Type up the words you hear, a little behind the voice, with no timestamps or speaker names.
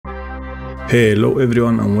Hello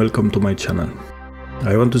everyone and welcome to my channel.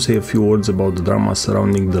 I want to say a few words about the drama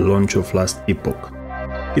surrounding the launch of last Epoch.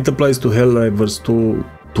 It applies to Helldivers 2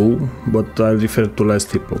 too, but I refer to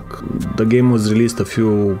last Epoch. The game was released a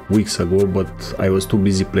few weeks ago, but I was too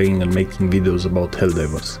busy playing and making videos about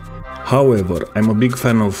Helldivers. However, I'm a big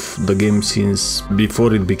fan of the game since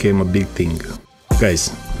before it became a big thing.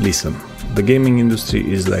 Guys, listen, the gaming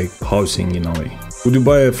industry is like housing in a way. Would you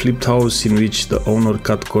buy a flipped house in which the owner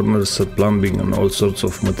cut corners at plumbing and all sorts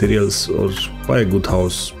of materials, or buy a good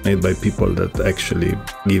house made by people that actually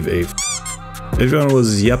give a f? Everyone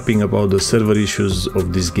was yapping about the server issues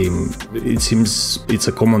of this game. It seems it's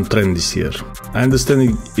a common trend this year. I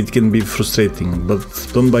understand it can be frustrating, but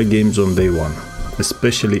don't buy games on day one,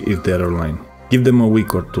 especially if they're online. Give them a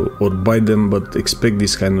week or two, or buy them but expect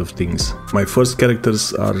these kind of things. My first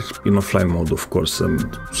characters are in offline mode, of course,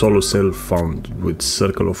 and solo self found with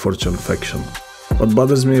Circle of Fortune faction. What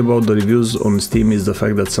bothers me about the reviews on Steam is the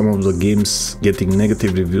fact that some of the games getting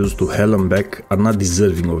negative reviews to hell and back are not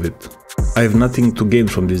deserving of it. I have nothing to gain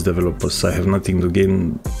from these developers, I have nothing to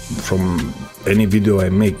gain from any video I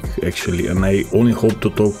make actually, and I only hope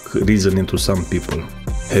to talk reason into some people.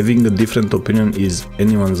 Having a different opinion is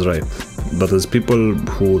anyone's right, but as people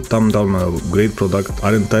who thumb down a great product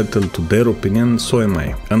are entitled to their opinion, so am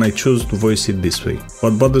I, and I choose to voice it this way.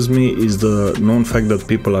 What bothers me is the known fact that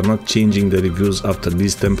people are not changing their reviews after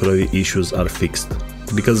these temporary issues are fixed.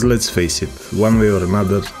 Because let's face it, one way or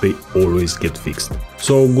another, they always get fixed.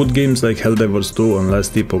 So good games like Helldivers 2 and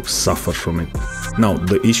last Epoch suffer from it. Now,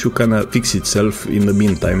 the issue kinda fixed itself in the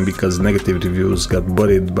meantime because negative reviews got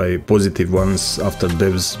buried by positive ones after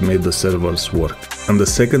devs made the servers work. And the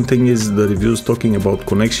second thing is the reviews talking about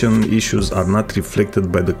connection issues are not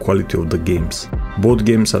reflected by the quality of the games. Both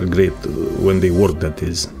games are great when they work, that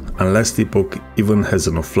is. And last Epoch even has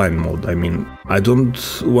an offline mode. I mean, I don't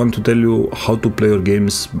want to tell you how to play your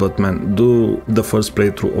games, but man, do the first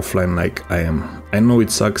playthrough offline like I am. I know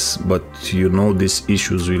it sucks, but you know these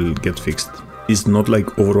issues will get fixed. It's not like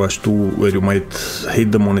Overwatch 2 where you might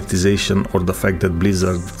hate the monetization or the fact that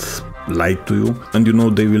Blizzard lied to you, and you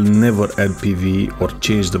know they will never add PvE or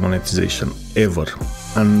change the monetization, ever.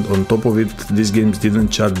 And on top of it, these games didn't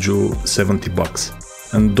charge you 70 bucks.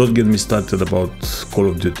 And don't get me started about Call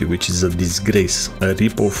of Duty, which is a disgrace, a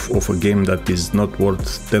rip-off of a game that is not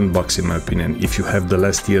worth 10 bucks in my opinion if you have the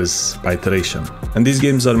last year's iteration. And these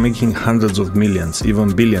games are making hundreds of millions,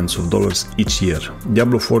 even billions of dollars each year.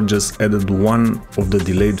 Diablo 4 just added one of the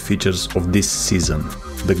delayed features of this season,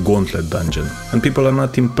 the Gauntlet dungeon, and people are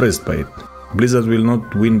not impressed by it. Blizzard will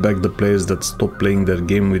not win back the players that stop playing their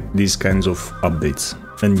game with these kinds of updates.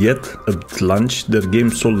 And yet, at launch, their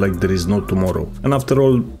game sold like there is no tomorrow. And after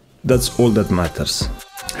all, that's all that matters.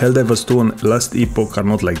 Helldivers 2 and last Epoch are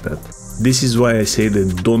not like that. This is why I say they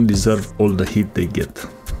don't deserve all the heat they get.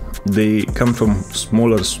 They come from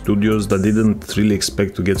smaller studios that didn't really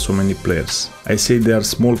expect to get so many players. I say they are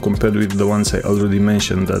small compared with the ones I already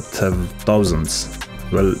mentioned that have thousands.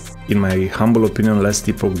 Well, in my humble opinion, last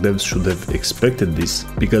Epoch devs should have expected this,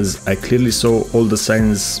 because I clearly saw all the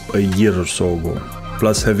signs a year or so ago.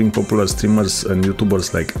 Plus, having popular streamers and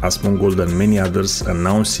YouTubers like Asmongold and many others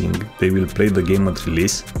announcing they will play the game at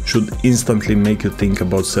release should instantly make you think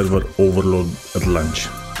about server overload at launch.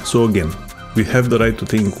 So again, we have the right to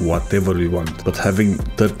think whatever we want, but having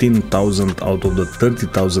 13,000 out of the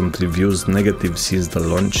 30,000 reviews negative since the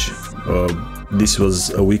launch, this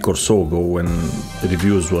was a week or so ago when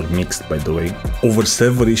reviews were mixed, by the way, over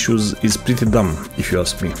server issues is pretty dumb if you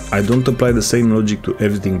ask me. I don't apply the same logic to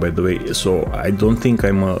everything, by the way, so I don't think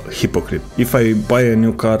I'm a hypocrite. If I buy a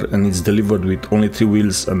new car and it's delivered with only 3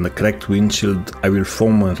 wheels and a cracked windshield, I will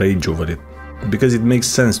foam and rage over it, because it makes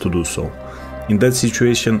sense to do so. In that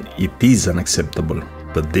situation, it is unacceptable.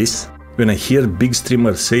 But this? When I hear big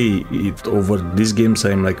streamers say it over these games,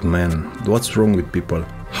 I'm like, man, what's wrong with people?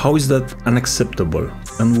 How is that unacceptable?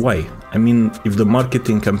 And why? I mean, if the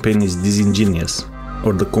marketing campaign is disingenuous,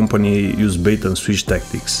 or the company use bait and switch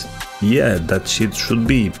tactics, yeah, that shit should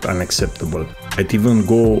be unacceptable. I'd even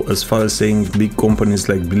go as far as saying big companies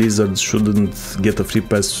like Blizzard shouldn't get a free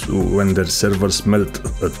pass when their servers melt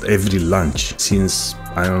at every launch, since,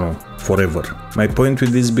 I don't know, forever. My point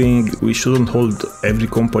with this being, we shouldn't hold every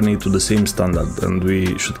company to the same standard, and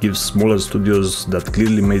we should give smaller studios that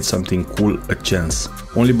clearly made something cool a chance.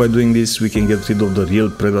 Only by doing this we can get rid of the real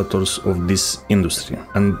predators of this industry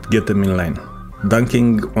and get them in line.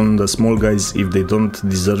 Dunking on the small guys if they don't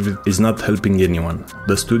deserve it is not helping anyone,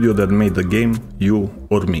 the studio that made the game, you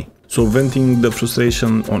or me. So venting the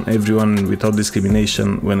frustration on everyone without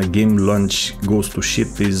discrimination when a game launch goes to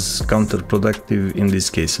shit is counterproductive in these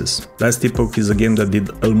cases. Last Epoch is a game that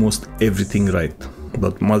did almost everything right,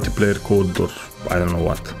 but multiplayer code or I don't know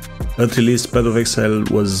what. At release, Path of Exile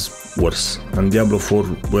was worse, and Diablo 4,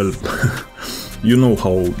 well, you know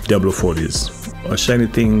how Diablo 4 is. A shiny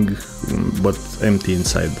thing, but empty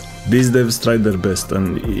inside. These devs tried their best,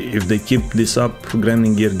 and if they keep this up,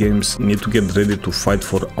 grinding gear games need to get ready to fight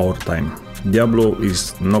for our time. Diablo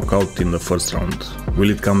is knockout in the first round.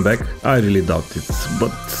 Will it come back? I really doubt it,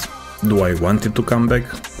 but do I want it to come back?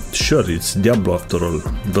 Sure, it's Diablo after all,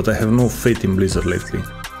 but I have no faith in Blizzard lately.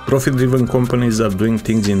 Profit-driven companies are doing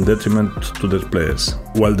things in detriment to their players,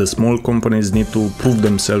 while the small companies need to prove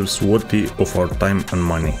themselves worthy of our time and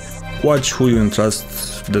money. Watch who you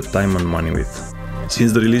entrust the time and money with.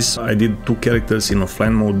 Since the release, I did 2 characters in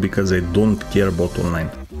offline mode because I don't care about online,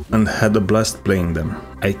 and had a blast playing them.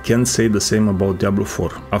 I can't say the same about Diablo 4.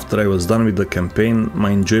 After I was done with the campaign,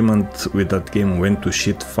 my enjoyment with that game went to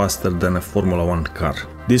shit faster than a Formula 1 car.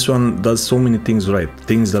 This one does so many things right,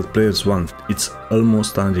 things that players want. It's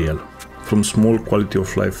almost unreal. From small quality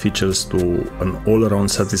of life features to an all-around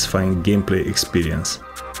satisfying gameplay experience.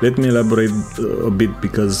 Let me elaborate a bit,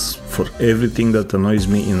 because for everything that annoys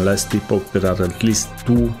me in Last Epoch, there are at least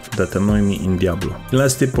 2 that annoy me in Diablo. In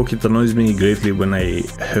Last Epoch, it annoys me greatly when I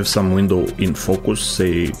have some window in focus,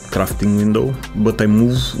 say crafting window, but I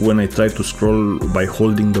move when I try to scroll by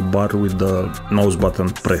holding the bar with the mouse button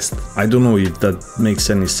pressed. I don't know if that makes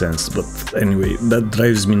any sense, but anyway, that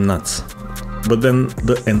drives me nuts. But then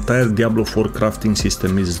the entire Diablo 4 crafting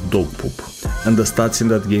system is dog poop, and the stats in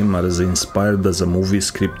that game are as inspired as a movie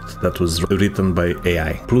script that was written by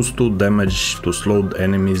AI. Plus 2 damage to slowed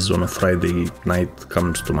enemies on a Friday night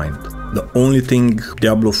comes to mind. The only thing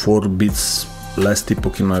Diablo 4 beats Last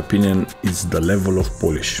Epoch in my opinion is the level of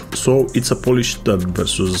polish. So it's a polished third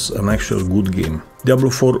versus an actual good game.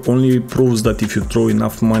 Diablo 4 only proves that if you throw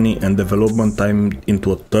enough money and development time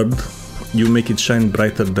into a third, you make it shine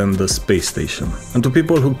brighter than the space station. And to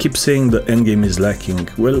people who keep saying the endgame is lacking,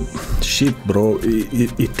 well, shit bro,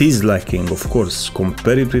 it is lacking, of course.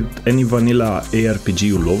 Compare it with any vanilla ARPG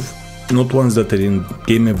you love, not ones that are in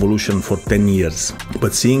game evolution for 10 years.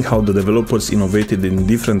 But seeing how the developers innovated in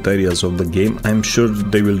different areas of the game, I'm sure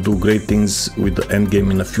they will do great things with the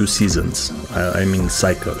endgame in a few seasons, I mean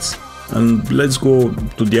cycles. And let's go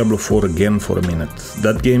to Diablo 4 again for a minute.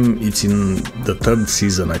 That game, it's in the 3rd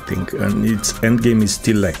season I think, and its endgame is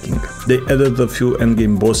still lacking. They added a few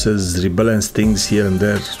endgame bosses, rebalanced things here and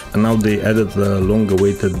there, and now they added the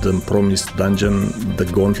long-awaited and promised dungeon, the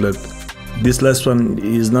Gauntlet. This last one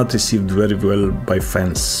is not received very well by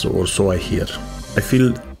fans, or so I hear. I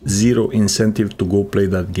feel zero incentive to go play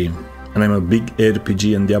that game, and I'm a big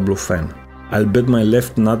RPG and Diablo fan. I'll bet my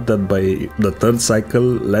left nut that by the 3rd cycle,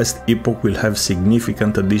 Last Epoch will have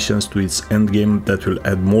significant additions to its endgame that will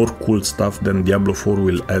add more cool stuff than Diablo 4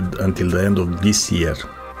 will add until the end of this year.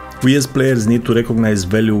 We as players need to recognize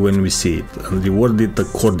value when we see it and reward it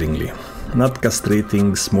accordingly, not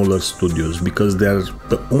castrating smaller studios, because they are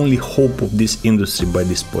the only hope of this industry by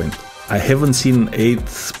this point. I haven't seen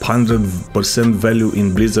 800% value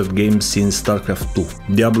in Blizzard games since StarCraft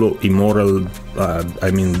 2. Diablo Immortal,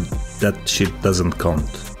 I mean, that shit doesn't count,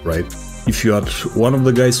 right? If you are one of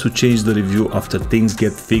the guys who changed the review after things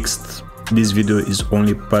get fixed, this video is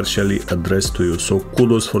only partially addressed to you, so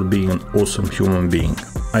kudos for being an awesome human being.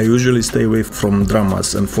 I usually stay away from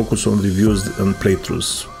dramas and focus on reviews and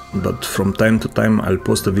playthroughs, but from time to time I'll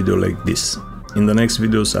post a video like this. In the next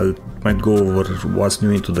videos I might go over what's new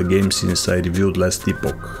into the game since I reviewed Last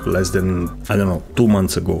Epoch less than, I don't know, 2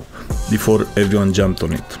 months ago, before everyone jumped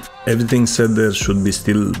on it. Everything said there should be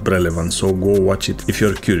still relevant, so go watch it if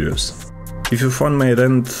you're curious. If you found my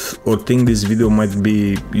rant or think this video might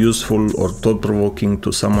be useful or thought-provoking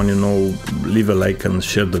to someone you know, leave a like and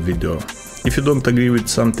share the video. If you don't agree with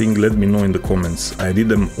something, let me know in the comments. I read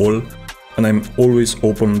them all and I'm always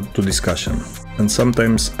open to discussion. And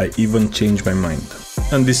sometimes I even change my mind.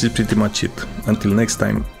 And this is pretty much it. Until next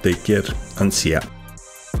time, take care and see ya.